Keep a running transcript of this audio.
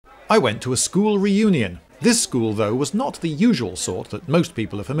I went to a school reunion. This school, though, was not the usual sort that most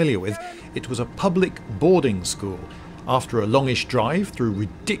people are familiar with. It was a public boarding school. After a longish drive through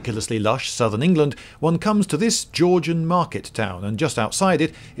ridiculously lush southern England, one comes to this Georgian market town, and just outside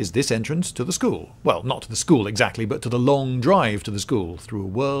it is this entrance to the school. Well, not to the school exactly, but to the long drive to the school, through a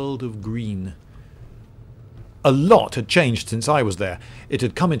world of green. A lot had changed since I was there. It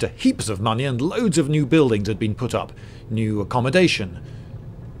had come into heaps of money and loads of new buildings had been put up. New accommodation.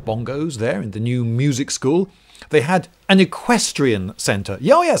 Bongos there in the new music school. They had an equestrian centre.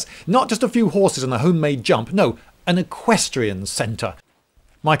 Oh yes, not just a few horses and a homemade jump. No, an equestrian centre.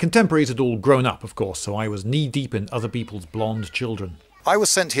 My contemporaries had all grown up, of course, so I was knee-deep in other people's blonde children. I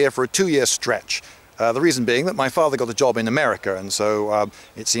was sent here for a 2-year stretch. The reason being that my father got a job in America, and so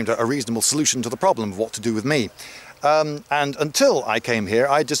it seemed a reasonable solution to the problem of what to do with me. And until I came here,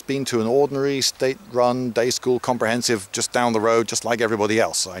 I'd just been to an ordinary state-run day school comprehensive just down the road, just like everybody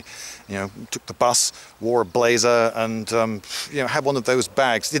else. I, took the bus, wore a blazer, and had one of those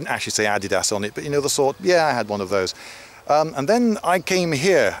bags. Didn't actually say Adidas on it, but the sort. Yeah, I had one of those. And then I came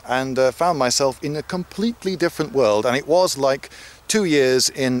here and found myself in a completely different world, and it was like 2 years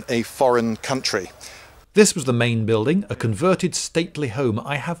in a foreign country. This was the main building, a converted stately home.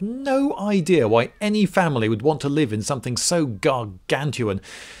 I have no idea why any family would want to live in something so gargantuan.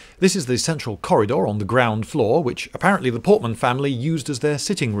 This is the central corridor on the ground floor, which apparently the Portman family used as their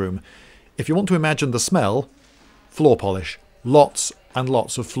sitting room. If you want to imagine the smell, floor polish. Lots and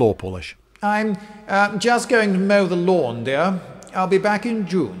lots of floor polish. I'm just going to mow the lawn, dear. I'll be back in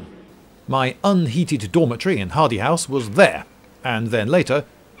June. My unheated dormitory in Hardy House was there, and then later,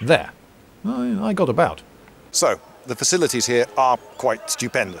 there. I got about. So, the facilities here are quite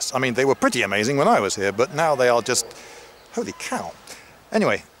stupendous. I mean, they were pretty amazing when I was here, but now they are just... holy cow.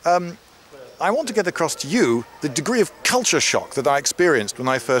 Anyway, I want to get across to you the degree of culture shock that I experienced when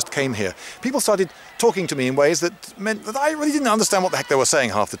I first came here. People started talking to me in ways that meant that I really didn't understand what the heck they were saying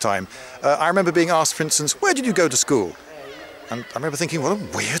half the time. I remember being asked, for instance, where did you go to school? And I remember thinking, what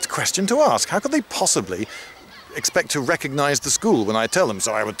a weird question to ask. How could they possibly expect to recognise the school when I tell them?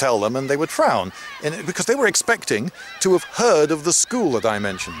 So I would tell them and they would frown, because they were expecting to have heard of the school that I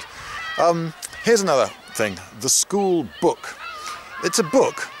mentioned. Here's another thing, the school book. It's a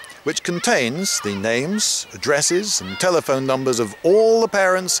book which contains the names, addresses and telephone numbers of all the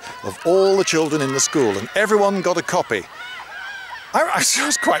parents of all the children in the school, and everyone got a copy. I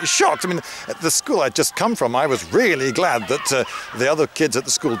was quite shocked. I mean, at the school I'd just come from, I was really glad that the other kids at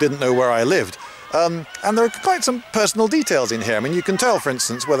the school didn't know where I lived. And there are quite some personal details in here. I mean, you can tell, for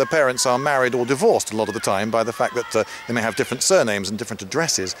instance, whether parents are married or divorced a lot of the time by the fact that they may have different surnames and different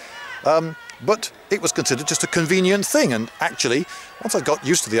addresses. But it was considered just a convenient thing, and actually, once I got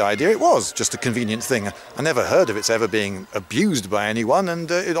used to the idea, it was just a convenient thing. I never heard of its ever being abused by anyone,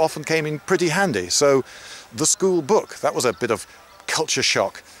 and it often came in pretty handy. So, the school book, that was a bit of culture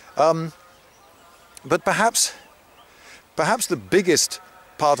shock. But perhaps the biggest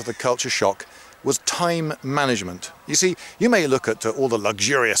part of the culture shock was time management. You see, you may look at all the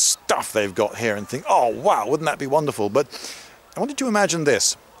luxurious stuff they've got here and think, oh wow, wouldn't that be wonderful? But I wanted to imagine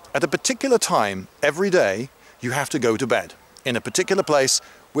this. At a particular time, every day, you have to go to bed in a particular place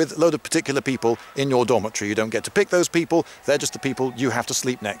with a load of particular people in your dormitory. You don't get to pick those people, they're just the people you have to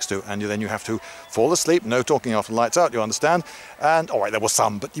sleep next to, and then you have to fall asleep, no talking after the lights out, you understand? And, alright, there was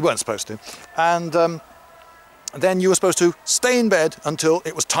some, but you weren't supposed to. And then you were supposed to stay in bed until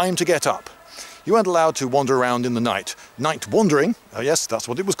it was time to get up. You weren't allowed to wander around in the night. Night wandering, oh yes, that's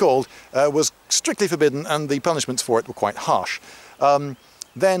what it was called, was strictly forbidden, and the punishments for it were quite harsh.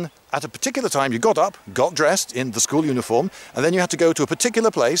 Then, at a particular time, you got up, got dressed in the school uniform, and then you had to go to a particular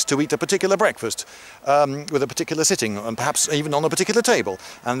place to eat a particular breakfast, with a particular sitting, and perhaps even on a particular table.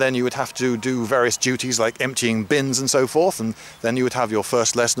 And then you would have to do various duties like emptying bins and so forth, and then you would have your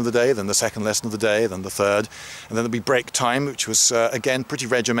first lesson of the day, then the second lesson of the day, then the third, and then there'd be break time, which was, again, pretty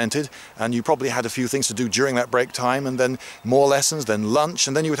regimented, and you probably had a few things to do during that break time, and then more lessons, then lunch,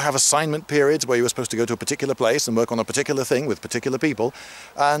 and then you would have assignment periods where you were supposed to go to a particular place and work on a particular thing with particular people.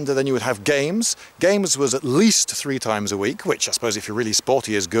 And then you would have games. Games was at least 3 times a week, which I suppose if you're really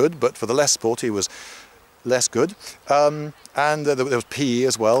sporty is good, but for the less sporty was less good. And there was PE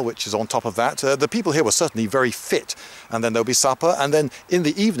as well, which is on top of that. The people here were certainly very fit. And then there'll be supper, and then in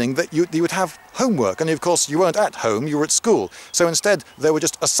the evening that you would have homework. And of course you weren't at home, you were at school. So instead there were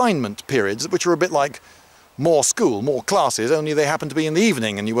just assignment periods, which were a bit like more school, more classes, only they happened to be in the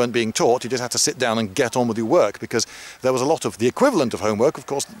evening and you weren't being taught. You just had to sit down and get on with your work, because there was a lot of the equivalent of homework. Of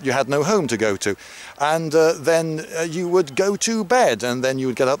course, you had no home to go to. And then you would go to bed, and then you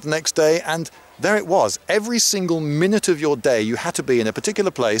would get up the next day, and there it was. Every single minute of your day you had to be in a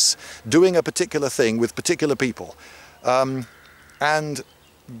particular place, doing a particular thing with particular people. And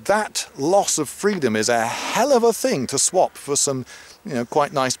that loss of freedom is a hell of a thing to swap for some,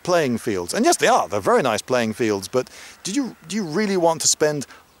 quite nice playing fields. And yes, they're very nice playing fields, but do you really want to spend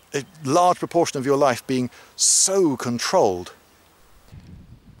a large proportion of your life being so controlled?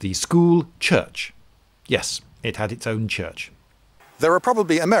 The school church. Yes, it had its own church. There are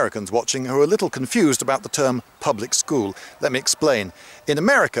probably Americans watching who are a little confused about the term public school. Let me explain. In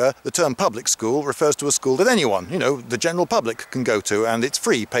America, the term public school refers to a school that anyone, the general public can go to, and it's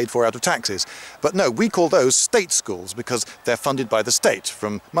free, paid for out of taxes. But no, we call those state schools because they're funded by the state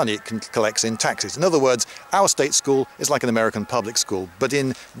from money it collects in taxes. In other words, our state school is like an American public school. But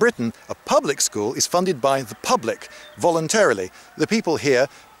in Britain, a public school is funded by the public voluntarily. The people here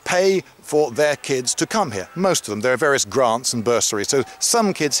pay for their kids to come here. Most of them. There are various grants and bursaries. So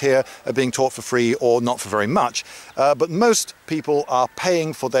some kids here are being taught for free or not for very much. But most people are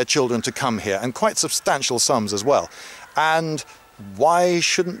paying for their children to come here, and quite substantial sums as well. And why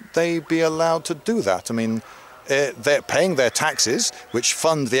shouldn't they be allowed to do that? I mean, they're paying their taxes, which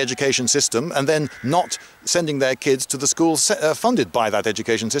fund the education system, and then not sending their kids to the schools funded by that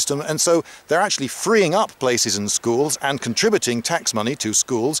education system. And so they're actually freeing up places in schools and contributing tax money to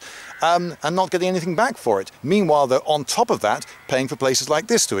schools and not getting anything back for it. Meanwhile, they're on top of that paying for places like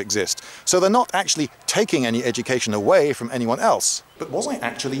this to exist. So they're not actually taking any education away from anyone else. But was I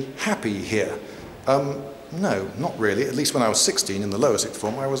actually happy here? No, not really. At least when I was 16 in the lower sixth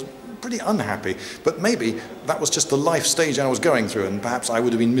form, I was pretty unhappy, but maybe that was just the life stage I was going through, and perhaps I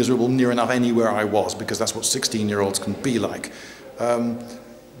would have been miserable near enough anywhere I was, because that's what 16-year-olds can be like.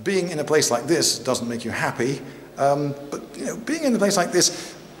 Being in a place like this doesn't make you happy, but being in a place like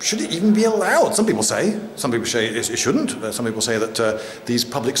this, should it even be allowed? Some people say it shouldn't. Some people say that these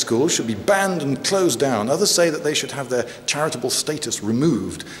public schools should be banned and closed down. Others say that they should have their charitable status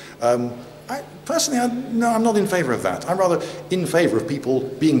removed. Personally, no, I'm not in favour of that. I'm rather in favour of people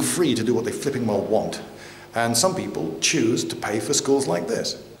being free to do what they flipping well want. And some people choose to pay for schools like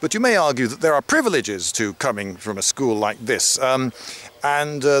this. But you may argue that there are privileges to coming from a school like this, and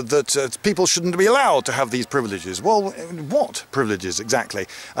that people shouldn't be allowed to have these privileges. Well, what privileges exactly?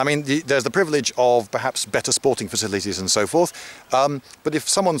 I mean, there's the privilege of perhaps better sporting facilities and so forth, but if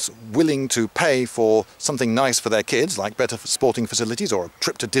someone's willing to pay for something nice for their kids, like better sporting facilities or a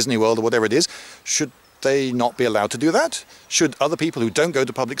trip to Disney World or whatever it is, should they not be allowed to do that? Should other people who don't go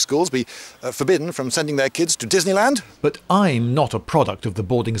to public schools be forbidden from sending their kids to Disneyland? But I'm not a product of the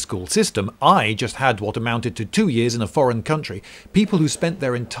boarding school system. I just had what amounted to 2 years in a foreign country. People who spent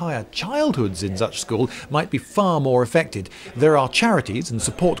their entire childhoods in such school might be far more affected. There are charities and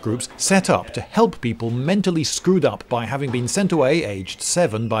support groups set up to help people mentally screwed up by having been sent away aged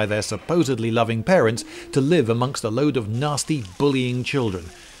 7 by their supposedly loving parents to live amongst a load of nasty, bullying children.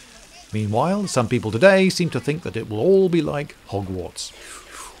 Meanwhile, some people today seem to think that it will all be like Hogwarts.